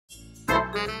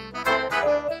Hey,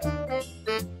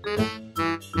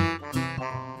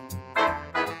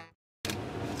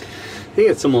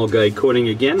 it's some old guy coding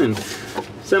again, and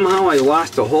somehow I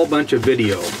lost a whole bunch of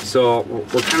video. So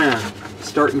we're kind of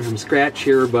starting from scratch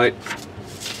here, but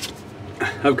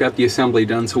I've got the assembly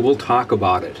done, so we'll talk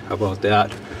about it. How about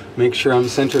that? Make sure I'm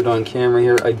centered on camera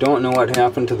here. I don't know what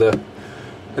happened to the...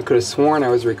 I could have sworn I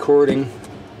was recording,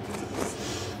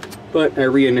 but I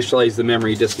reinitialized the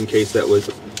memory just in case that was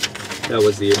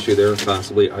the issue there,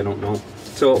 possibly. I don't know.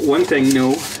 So one thing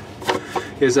new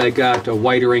is I got a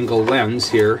wider angle lens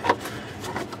here.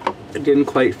 It didn't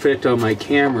quite fit on my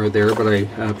camera there, but I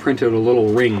printed a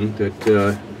little ring that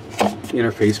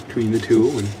interface between the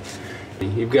two,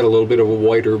 and you've got a little bit of a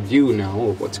wider view now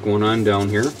of what's going on down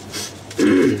here.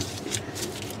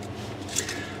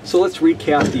 So let's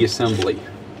recap the assembly.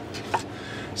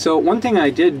 So one thing I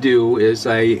did do is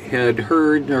I had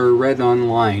heard or read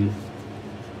online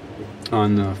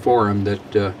on the forum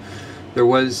that there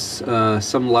was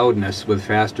some loudness with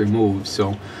faster moves,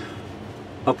 so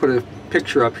I'll put a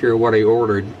picture up here of what I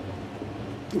ordered.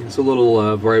 It's a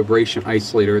little vibration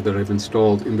isolator that I've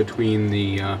installed in between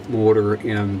the motor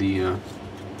and the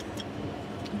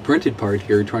printed part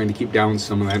here, trying to keep down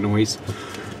some of that noise.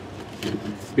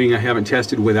 Being I haven't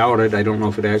tested without it, I don't know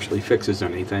if it actually fixes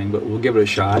anything, but we'll give it a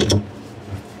shot.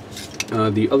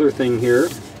 The other thing here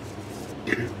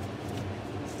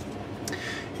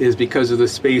is because of the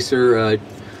spacer,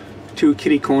 two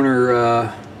kitty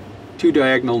corner, two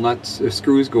diagonal nuts,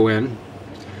 screws go in,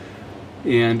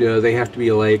 and they have to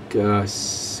be like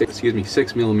 6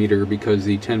 millimeter, because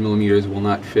the 10 millimeters will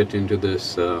not fit into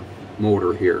this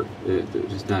motor here.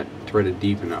 It's not threaded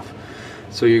deep enough.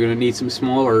 So you're going to need some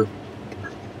smaller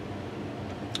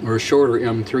or shorter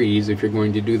M3s if you're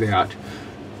going to do that.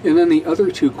 And then the other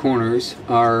two corners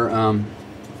are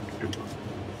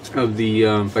of the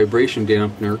vibration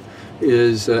dampener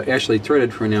is actually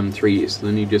threaded for an M3, so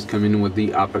then you just come in with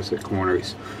the opposite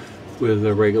corners with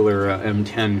a regular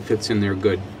M10 fits in there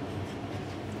good.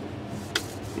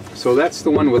 So that's the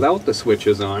one without the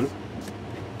switches on,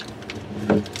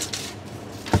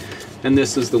 and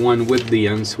this is the one with the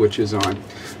end switches on.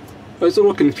 I was a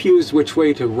little confused which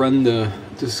way to run the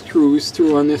screws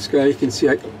through on this guy. You can see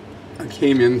I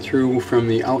came in through from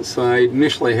the outside.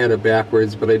 Initially I had it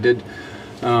backwards, but I did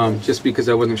just because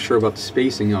I wasn't sure about the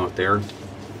spacing out there.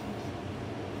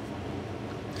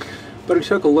 But I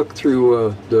took a look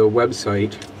through the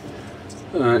website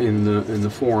in the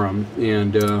forum,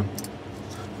 and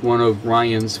one of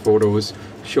Ryan's photos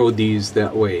showed these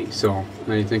that way. So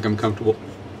I think I'm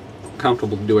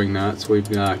comfortable doing that. So we've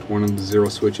got one of the zero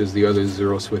switches, the other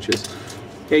zero switches.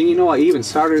 And you know, I even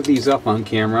soldered these up on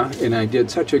camera, and I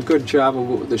did such a good job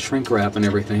of the shrink wrap and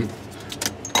everything.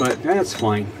 But that's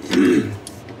fine.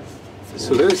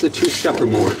 So there's the two stepper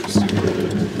motors.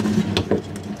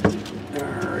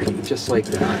 Alright, just like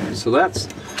that. So that's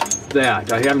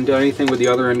that. I haven't done anything with the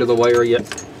other end of the wire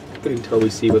yet until we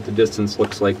see what the distance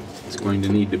looks like it's going to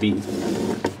need to be.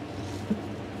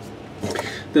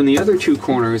 Then the other two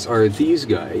corners are these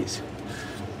guys.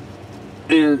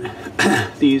 And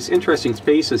these interesting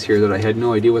spaces here that I had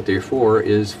no idea what they're for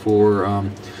is for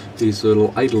these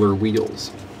little idler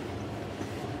wheels.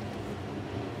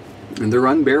 And there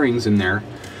run bearings in there,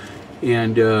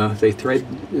 and they thread,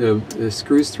 the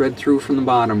screws thread through from the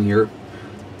bottom here.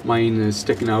 Mine is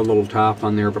sticking out a little top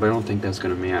on there, but I don't think that's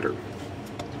going to matter.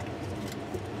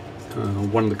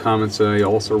 One of the comments I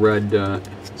also read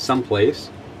someplace,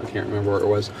 I can't remember where it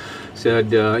was,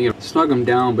 said, you know, snug them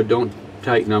down, but don't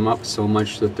tighten them up so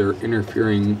much that they're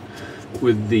interfering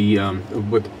with the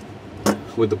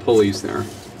with the pulleys there.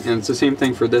 And it's the same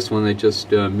thing for this one. They just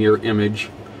mirror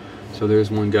image. So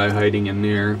there's one guy hiding in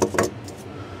there,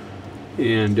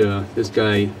 and this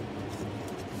guy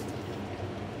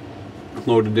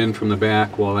loaded in from the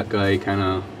back, while that guy kind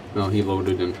of, well, he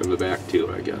loaded in from the back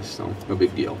too, I guess, so no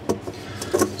big deal.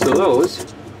 So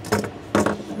those,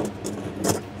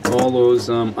 all those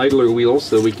idler wheels,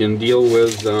 so we can deal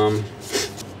with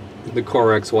the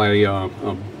Core XY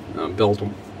belt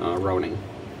routing.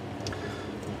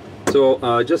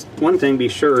 So just one thing, be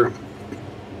sure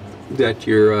that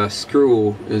your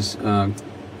screw is, that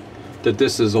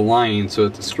this is aligned so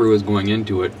that the screw is going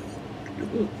into it.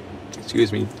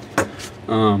 Excuse me.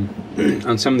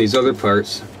 On some of these other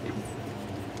parts,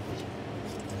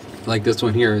 like this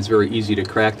one here, it's very easy to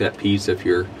crack that piece if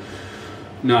you're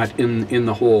not in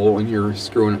the hole and you're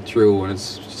screwing it through, and it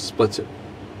splits it.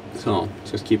 So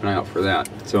just keep an eye out for that.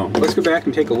 So let's go back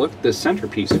and take a look at this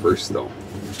centerpiece first, though.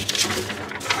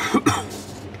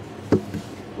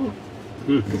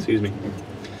 Excuse me.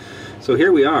 So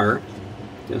here we are,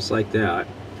 just like that.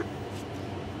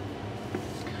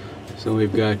 So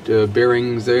we've got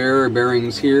bearings there,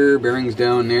 bearings here, bearings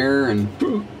down there, and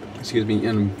excuse me,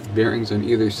 and bearings on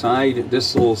either side.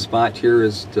 This little spot here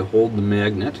is to hold the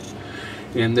magnet,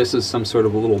 and this is some sort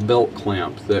of a little belt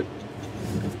clamp that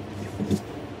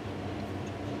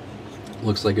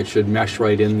looks like it should mesh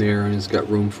right in there, and it's got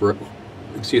room for,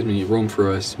 excuse me, room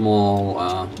for a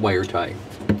small wire tie.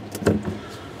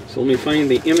 So let me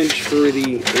find the image for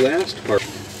the last part.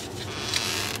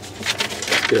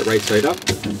 Get it right side up.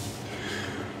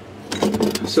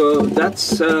 So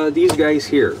that's these guys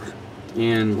here,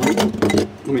 and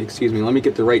let me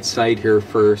get the right side here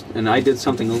first. And I did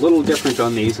something a little different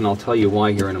on these, and I'll tell you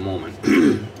why here in a moment.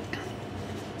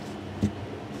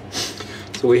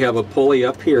 So we have a pulley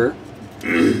up here,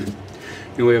 and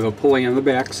we have a pulley on the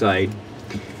back side,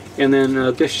 and then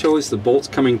this shows the bolts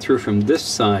coming through from this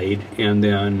side, and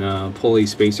then pulley,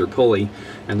 spacer, pulley,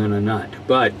 and then a nut.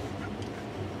 But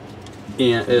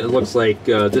and it looks like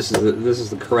this is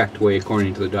the correct way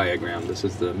according to the diagram. This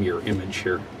is the mirror image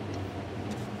here.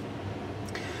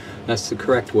 That's the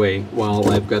correct way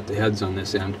while I've got the heads on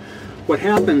this end. What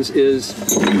happens is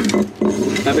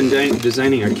I've been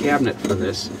designing a cabinet for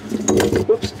this.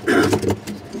 Whoops.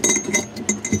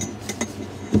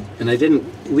 And I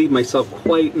didn't leave myself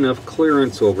quite enough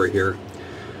clearance over here.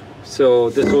 So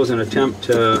this was an attempt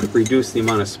to reduce the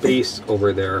amount of space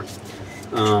over there.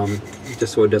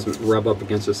 Just so it doesn't rub up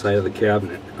against the side of the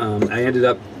cabinet. I ended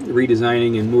up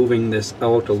redesigning and moving this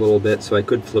out a little bit so I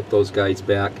could flip those guys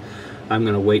back. I'm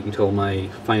going to wait until my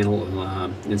final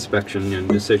inspection and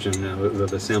decision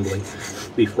of assembly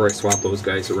before I swap those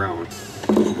guys around.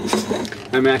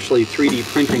 I'm actually 3D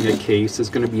printing a case. It's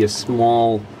going to be a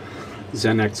small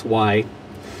ZenXY.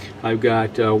 I've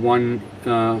got 1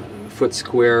 foot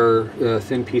square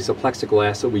thin piece of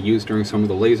plexiglass that we used during some of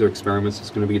the laser experiments. It's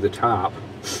going to be the top.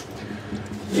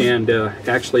 And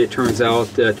actually it turns out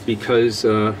that because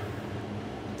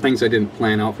things I didn't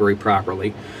plan out very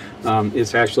properly,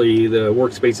 it's actually, the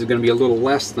workspace is going to be a little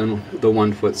less than the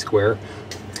 1 foot square.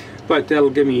 But that'll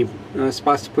give me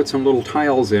spots to put some little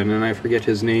tiles in, and I forget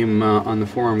his name on the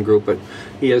forum group, but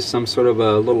he has some sort of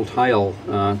a little tile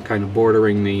kind of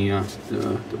bordering the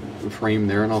frame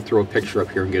there, and I'll throw a picture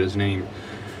up here and get his name.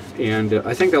 And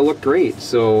I think that looked great,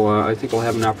 so I think I'll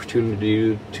have an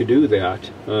opportunity to do that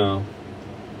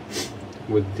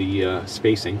with the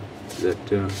spacing that's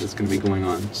going to be going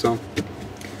on. So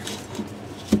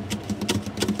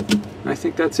I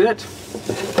think that's it.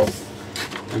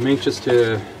 I'm anxious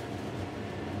to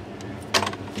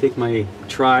take my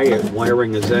try at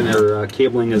wiring a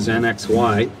cabling a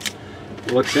ZenXY.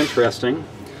 It looks interesting.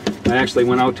 I actually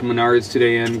went out to Menards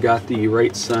today and got the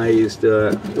right sized,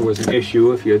 there was an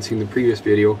issue if you had seen the previous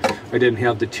video. I didn't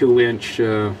have the 2-inch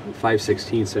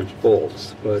 5/16 inch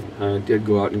bolts, but I did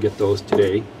go out and get those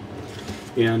today.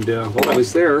 And while I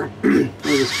was there, there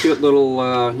was this cute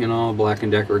little, you know, Black &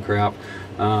 Decker crap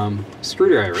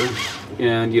screwdriver.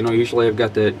 And, you know, usually I've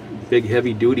got that big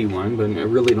heavy duty one, but I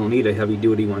really don't need a heavy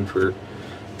duty one for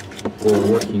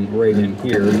working right in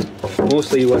here.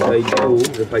 Mostly what I do,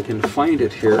 if I can find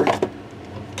it here,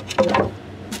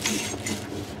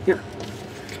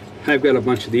 I've got a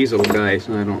bunch of these little guys,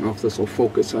 and I don't know if this will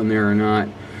focus on there or not,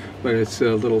 but it's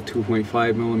a little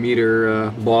 2.5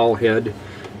 millimeter ball head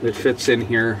that fits in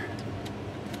here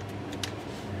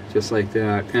just like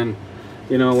that. And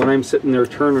you know, when I'm sitting there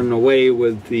turning away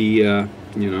with the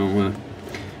you know,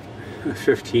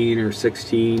 15 or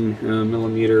 16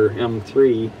 millimeter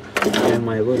M3 and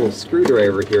my little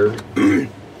screwdriver here,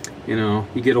 you know,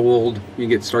 you get old,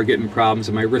 you start getting problems,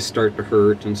 and my wrists start to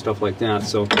hurt and stuff like that.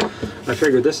 So I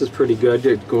figured this is pretty good.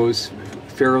 It goes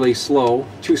fairly slow,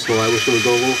 too slow. I wish it would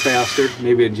go a little faster.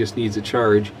 Maybe it just needs a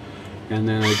charge. And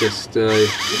then I just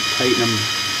tighten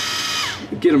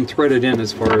them, get them threaded in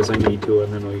as far as I need to,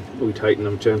 and then we tighten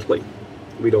them gently.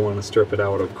 We don't want to strip it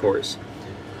out, of course.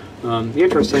 The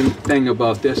interesting thing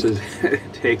about this is it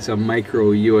takes a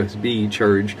micro USB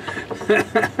charge.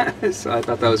 So I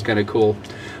thought that was kind of cool.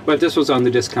 But this was on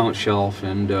the discount shelf,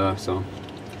 and so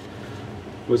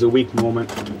it was a weak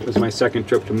moment. It was my second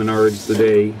trip to Menards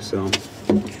today, so.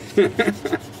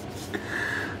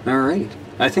 Alright,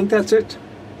 I think that's it.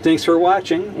 Thanks for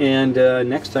watching, and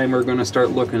next time we're going to start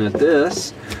looking at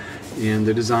this and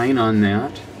the design on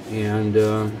that, and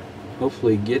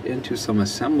hopefully get into some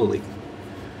assembly.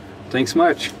 Thanks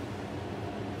much.